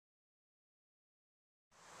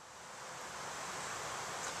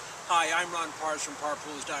Hi, I'm Ron Pars from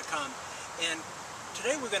parpools.com, and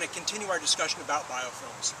today we're going to continue our discussion about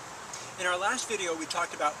biofilms. In our last video we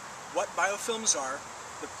talked about what biofilms are,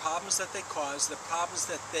 the problems that they cause, the problems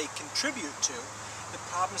that they contribute to, the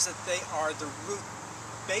problems that they are the root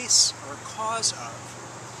base or cause of.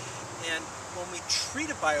 And when we treat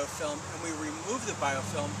a biofilm and we remove the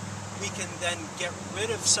biofilm, we can then get rid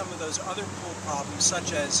of some of those other pool problems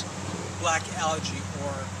such as black algae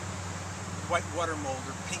or white water mold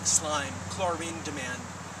or pink slime, chlorine demand.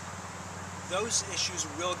 Those issues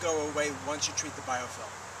will go away once you treat the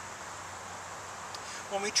biofilm.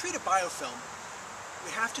 When we treat a biofilm,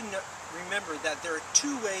 we have to remember that there are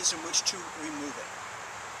two ways in which to remove it.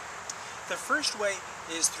 The first way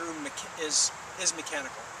is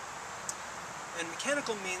mechanical. And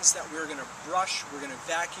mechanical means that we're going to brush, we're going to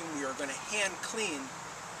vacuum, we are going to hand clean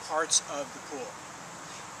parts of the pool.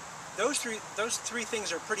 Those three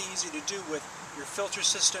things are pretty easy to do with your filter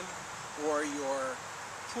system or your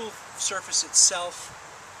pool surface itself,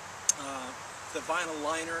 the vinyl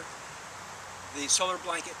liner, the solar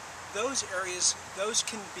blanket. Those areas, those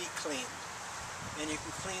can be cleaned, and you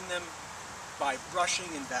can clean them by brushing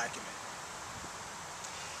and vacuuming.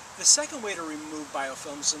 The second way to remove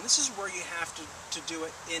biofilms, and this is where you have to do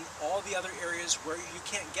it in all the other areas where you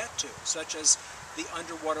can't get to, such as the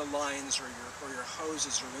underwater lines or your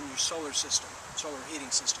hoses or in your solar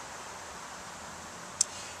heating system.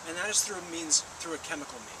 And that is through a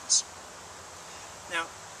chemical means. Now,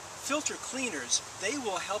 filter cleaners, they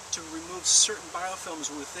will help to remove certain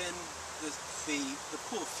biofilms within the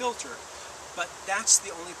pool filter, but that's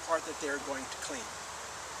the only part that they're going to clean.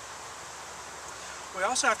 We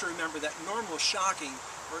also have to remember that normal shocking,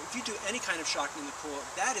 or if you do any kind of shocking in the pool,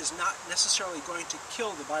 that is not necessarily going to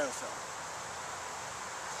kill the biofilm.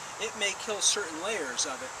 It may kill certain layers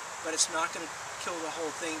of it, but it's not going to kill the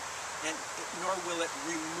whole thing, and nor will it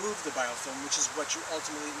remove the biofilm, which is what you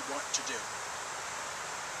ultimately want to do.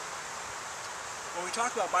 When we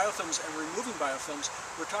talk about biofilms and removing biofilms,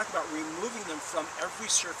 we're talking about removing them from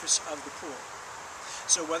every surface of the pool.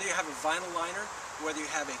 So whether you have a vinyl liner, whether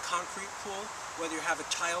you have a concrete pool, whether you have a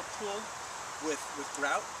tile pool with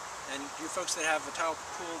grout, and you folks that have a tile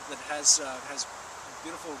pool that has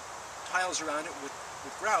beautiful tiles around it with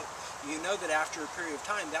grout, you know that after a period of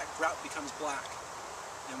time that grout becomes black,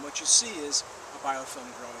 and what you see is a biofilm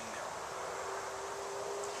growing there.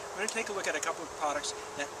 We're going to take a look at a couple of products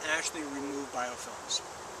that actually remove biofilms.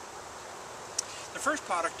 The first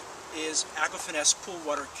product is AquaFinesse Pool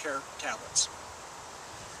Water Care tablets.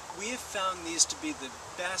 We have found these to be the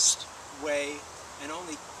best way and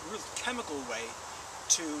only real chemical way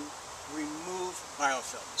to remove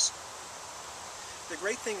biofilms. The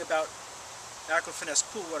great thing about AquaFinesse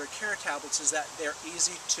Pool Water Care tablets is that they're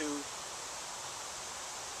easy to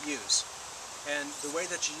use. And the way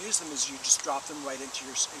that you use them is you just drop them right into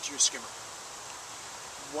your skimmer.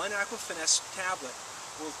 One AquaFinesse tablet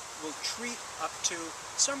will treat up to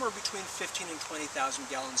somewhere between 15 and 20,000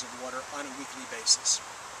 gallons of water on a weekly basis.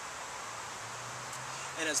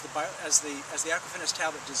 And as the AquaFinesse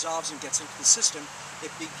tablet dissolves and gets into the system,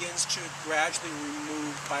 it begins to gradually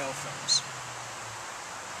remove biofilms.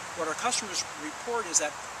 What our customers report is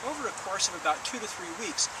that over a course of about 2 to 3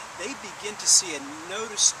 weeks, they begin to see a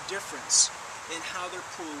noticed difference in how their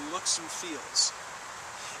pool looks and feels.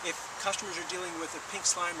 If customers are dealing with a pink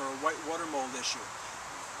slime or a white water mold issue,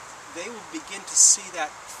 they will begin to see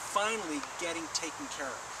that finally getting taken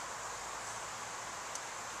care of.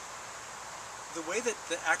 The way that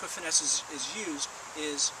the AquaFinesse is used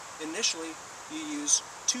is initially you use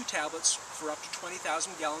 2 tablets for up to 20,000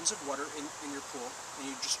 gallons of water in your pool, and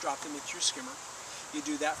you just drop them into your skimmer. You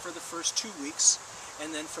do that for the first 2 weeks,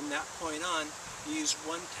 and then from that point on, you use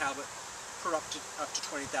 1 tablet per up to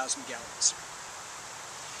 20,000 gallons.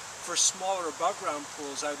 For smaller above ground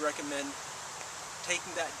pools, I would recommend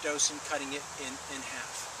taking that dose and cutting it in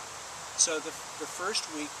half. So the first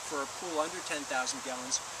week for a pool under 10,000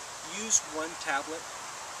 gallons, use 1 tablet,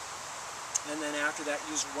 and then after that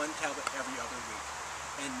use 1 tablet every other week.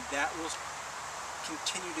 And that will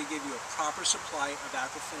continue to give you a proper supply of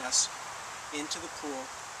AquaFinesse into the pool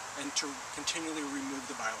and to continually remove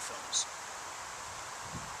the biofilms.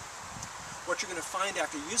 What you're going to find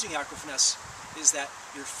after using AquaFinesse is that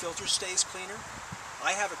your filter stays cleaner.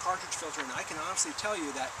 I have a cartridge filter, and I can honestly tell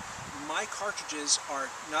you that my cartridges are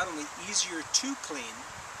not only easier to clean,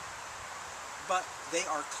 but they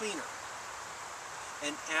are cleaner.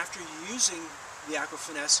 And after using the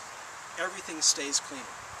AquaFinesse, everything stays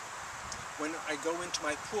cleaner. When I go into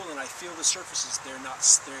my pool and I feel the surfaces, they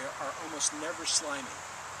are almost never slimy.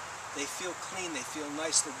 They feel clean, they feel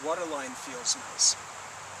nice, the water line feels nice.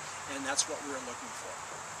 And that's what we're looking for.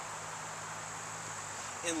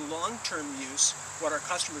 In long-term use, what our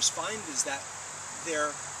customers find is that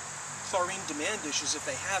their chlorine demand issues, if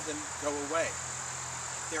they have them, go away.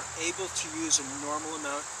 They're able to use a normal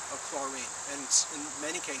amount of chlorine, and in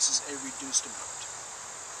many cases a reduced amount.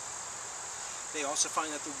 They also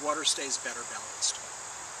find that the water stays better balanced.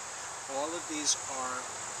 All of these are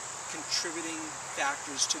contributing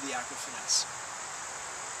factors to the AquaFinesse.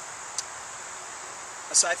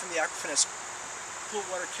 Aside from the AquaFinesse Pool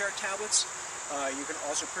Water Care tablets, you can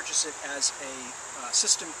also purchase it as a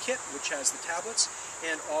system kit, which has the tablets,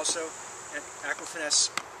 and also an AquaFinesse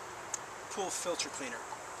Pool Filter Cleaner.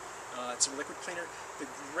 It's a liquid cleaner. The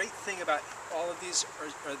great thing about all of these are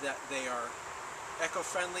that they are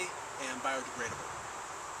eco-friendly and biodegradable.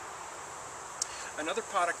 Another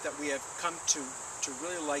product that we have come to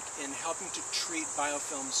really like in helping to treat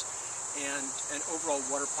biofilms and overall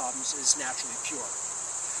water problems is Naturally Pure.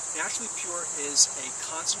 Naturally Pure is a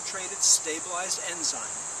concentrated, stabilized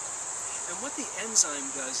enzyme. And what the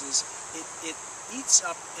enzyme does is it eats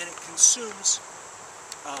up and it consumes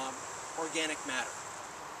organic matter.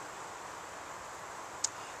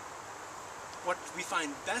 What we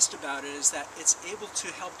find best about it is that it's able to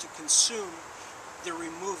help to consume the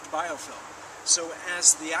removed biofilm. So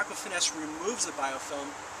as the AquaFinesse removes the biofilm,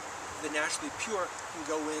 the Naturally Pure can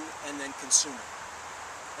go in and then consume it.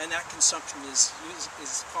 And that consumption is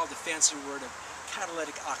called the fancy word of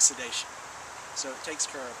catalytic oxidation. So it takes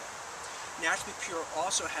care of that. Naturally Pure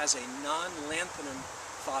also has a non-lanthanum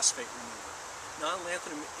phosphate remover.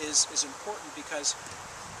 Non-lanthanum is important because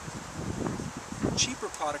cheaper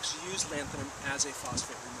products use lanthanum as a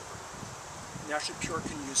phosphate remover. Naturally Pure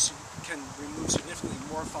can remove significantly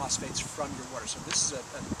more phosphates from your water. So this is a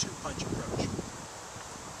two-punch approach.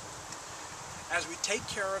 As we take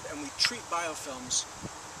care of and we treat biofilms,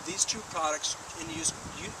 these two products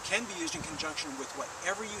can be used in conjunction with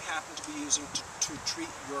whatever you happen to be using to treat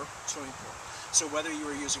your swimming pool. So whether you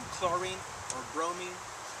are using chlorine or bromine,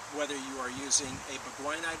 whether you are using a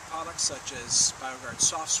beguanide product such as BioGuard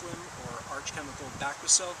Soft Swim or Arch Chemical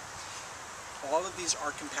Bacquicil, all of these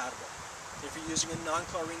are compatible. If you're using a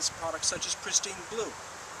non-chlorine product such as Pristine Blue,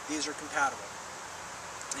 these are compatible.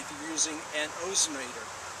 If you're using an ozonator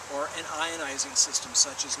or an ionizing system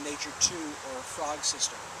such as Nature 2 or a Frog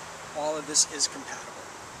system, all of this is compatible.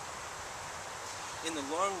 In the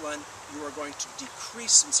long run, you are going to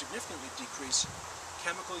decrease and significantly decrease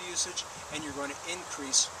chemical usage, and you're going to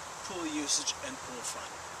increase pool usage and pool fun.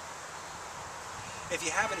 If you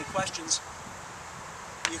have any questions,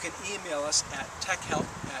 you can email us at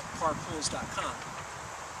techhelp@parpools.com,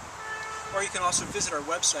 or you can also visit our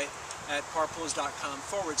website at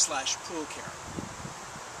parpools.com/poolcare.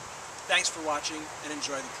 Thanks for watching and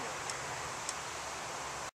enjoy the pool.